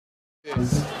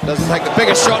Doesn't take the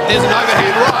biggest shot, there's an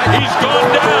overhand right. He's gone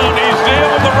down, he's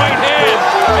there with the right hand,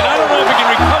 and I don't know if he can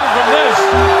recover from this.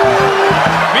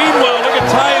 Meanwhile, look at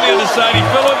Ty on the other side, he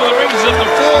fell over the rings at the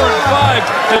 4 and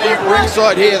 5.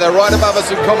 Ringside here, they're right above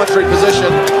us in commentary position.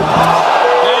 Oh,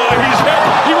 he's hit,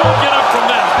 he won't get up from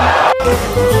that.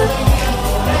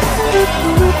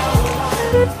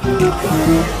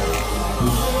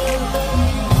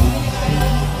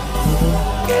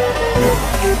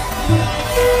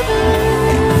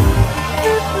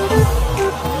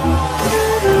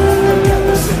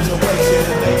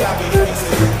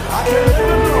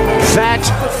 That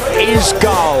is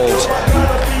gold.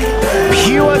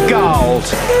 Pure gold.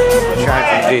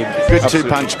 Good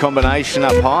two-punch combination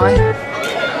up high.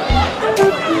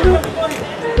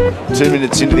 2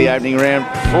 minutes into the opening round.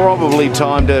 Probably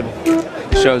time to...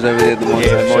 Shows over there the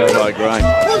Muay Thai grain.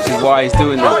 This is why he's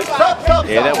doing that.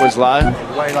 Yeah, that was low.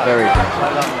 Very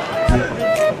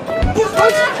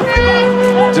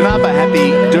Danaba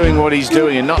happy doing what he's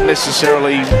doing and not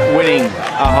necessarily winning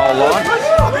a whole lot.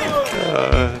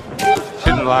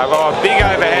 Shouldn't laugh. Oh, big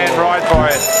overhand right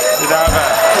by Danaba.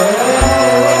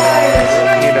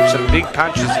 He'd have some big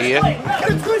punches here.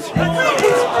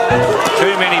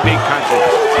 Too many big punches.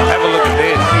 Have a look at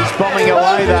this. He's bombing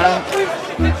away though.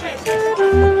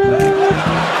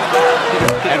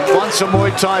 And once a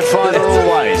Muay Thai fighter,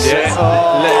 always. Yeah.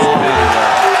 Oh.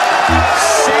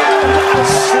 Sound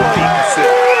asleep.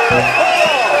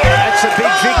 That's a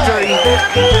big victory.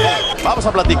 Vamos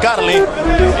a platicarle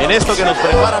en esto que nos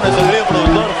prepara nuestro querido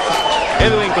productor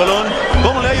Edwin Colón.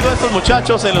 ¿Cómo le ha ido a estos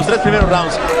muchachos en los 3 primeros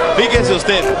rounds? Fíjese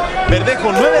usted,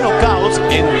 Verdejo 9 knockouts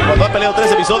cuando ha peleado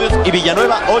 3 episodios y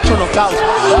Villanueva 8 knockouts.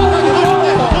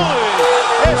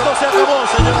 Esto se acabó,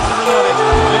 señoras y señores.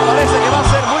 Me parece que va a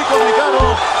ser muy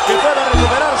complicado que pueda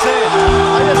recuperarse.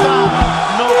 Ahí está,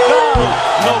 knockout,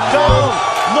 knockout,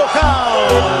 knockout.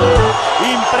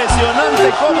 Impresionante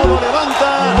cómo lo levanta,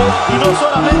 y no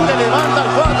solamente levanta al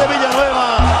fuerte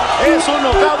Villanueva, es un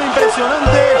knockout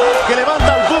impresionante que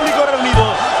levanta al público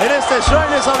reunido en este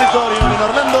Trendz Auditorium en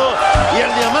Orlando, y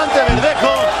el diamante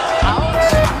Verdejo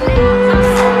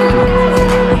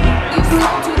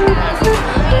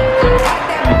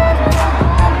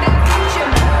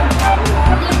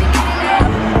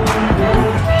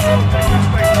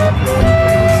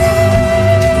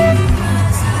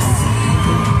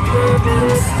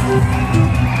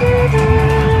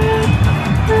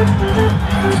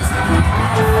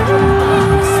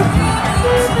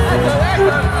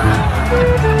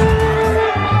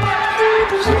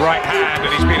Right hand,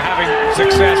 and he's been having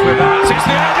success with that. Since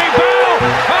the opening bell!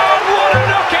 Oh, what a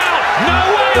knockout!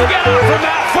 No way he'll get up from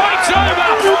that. Fight's over!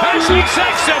 Ashley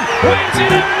Saxon wins in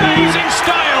amazing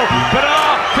style, but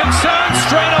our concerns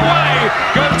straight away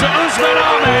go to Usman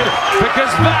Ahmed, because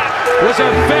that was a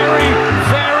very,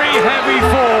 very heavy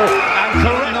fall. And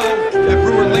correct. That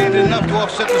Brewer landed enough to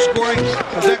offset the scoring,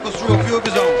 as Eccles threw a few of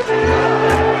his own.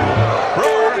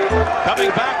 Brewer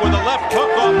coming back with a left hook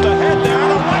off the head there,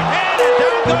 and a right hand.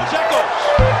 Goes Eccles.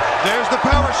 There's the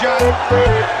power shot.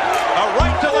 A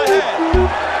right to the head.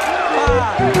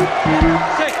 5,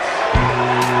 6,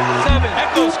 7.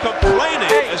 Eccles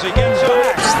complaining as he gets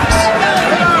back.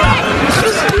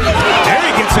 There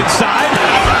he gets inside.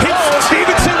 Hits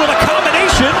Stevenson with a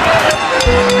combination.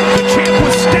 The champ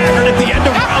was staggered at the end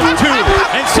of round 2.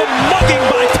 And some mugging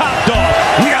by Top Dog.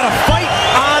 We got a fight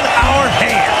on our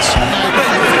hands.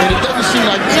 And it doesn't seem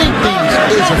like anything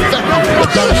is effective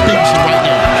with Dennis Stevenson right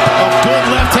now. A good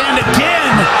left hand again.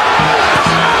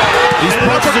 These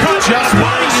punches are just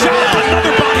body shot,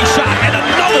 another body shot, and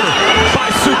another by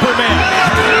Superman.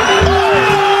 Oh!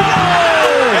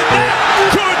 And that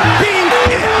could be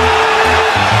it.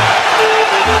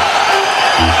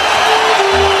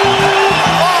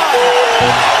 5,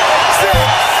 6,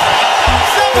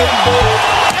 7,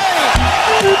 8,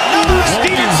 9.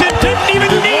 Stevenson didn't even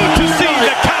need to see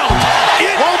the count.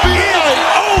 It is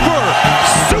over.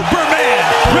 Superman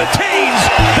retains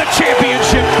the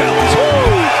championship belt.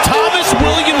 Thomas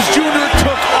Williams Jr.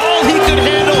 took all he could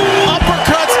handle.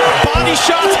 Uppercuts, body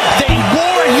shots, they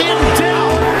wore him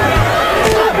down.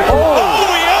 Oh,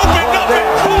 he opened up and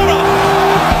caught him.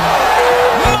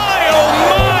 My, oh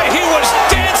my, he was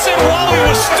dancing while he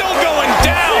was still going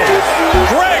down.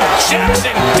 Greg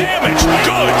Jackson damaged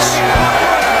goods.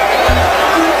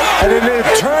 And an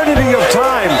eternity of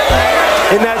time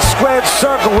in that squared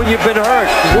circle when you've been hurt.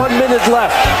 1 minute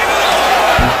left.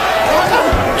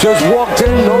 Just walked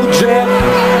in, no jab.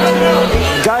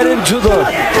 Got into the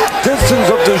distance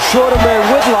of the shorter man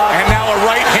Whitlock. And now a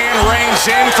right hand rains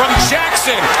in from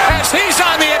Jackson as he's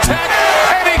on the attack,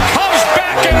 and he comes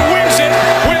back and wins it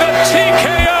with a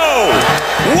TKO.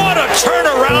 What a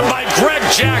down by Greg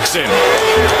Jackson.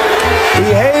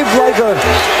 Behaved like a...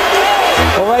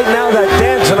 Well, right now that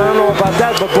dancing, I don't know about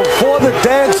that, but before the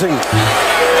dancing,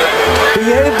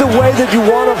 behave the way that you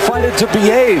want a fighter to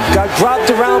behave. Got dropped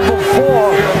around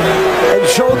before and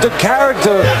showed the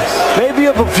character, maybe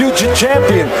of a future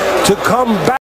champion, to come back.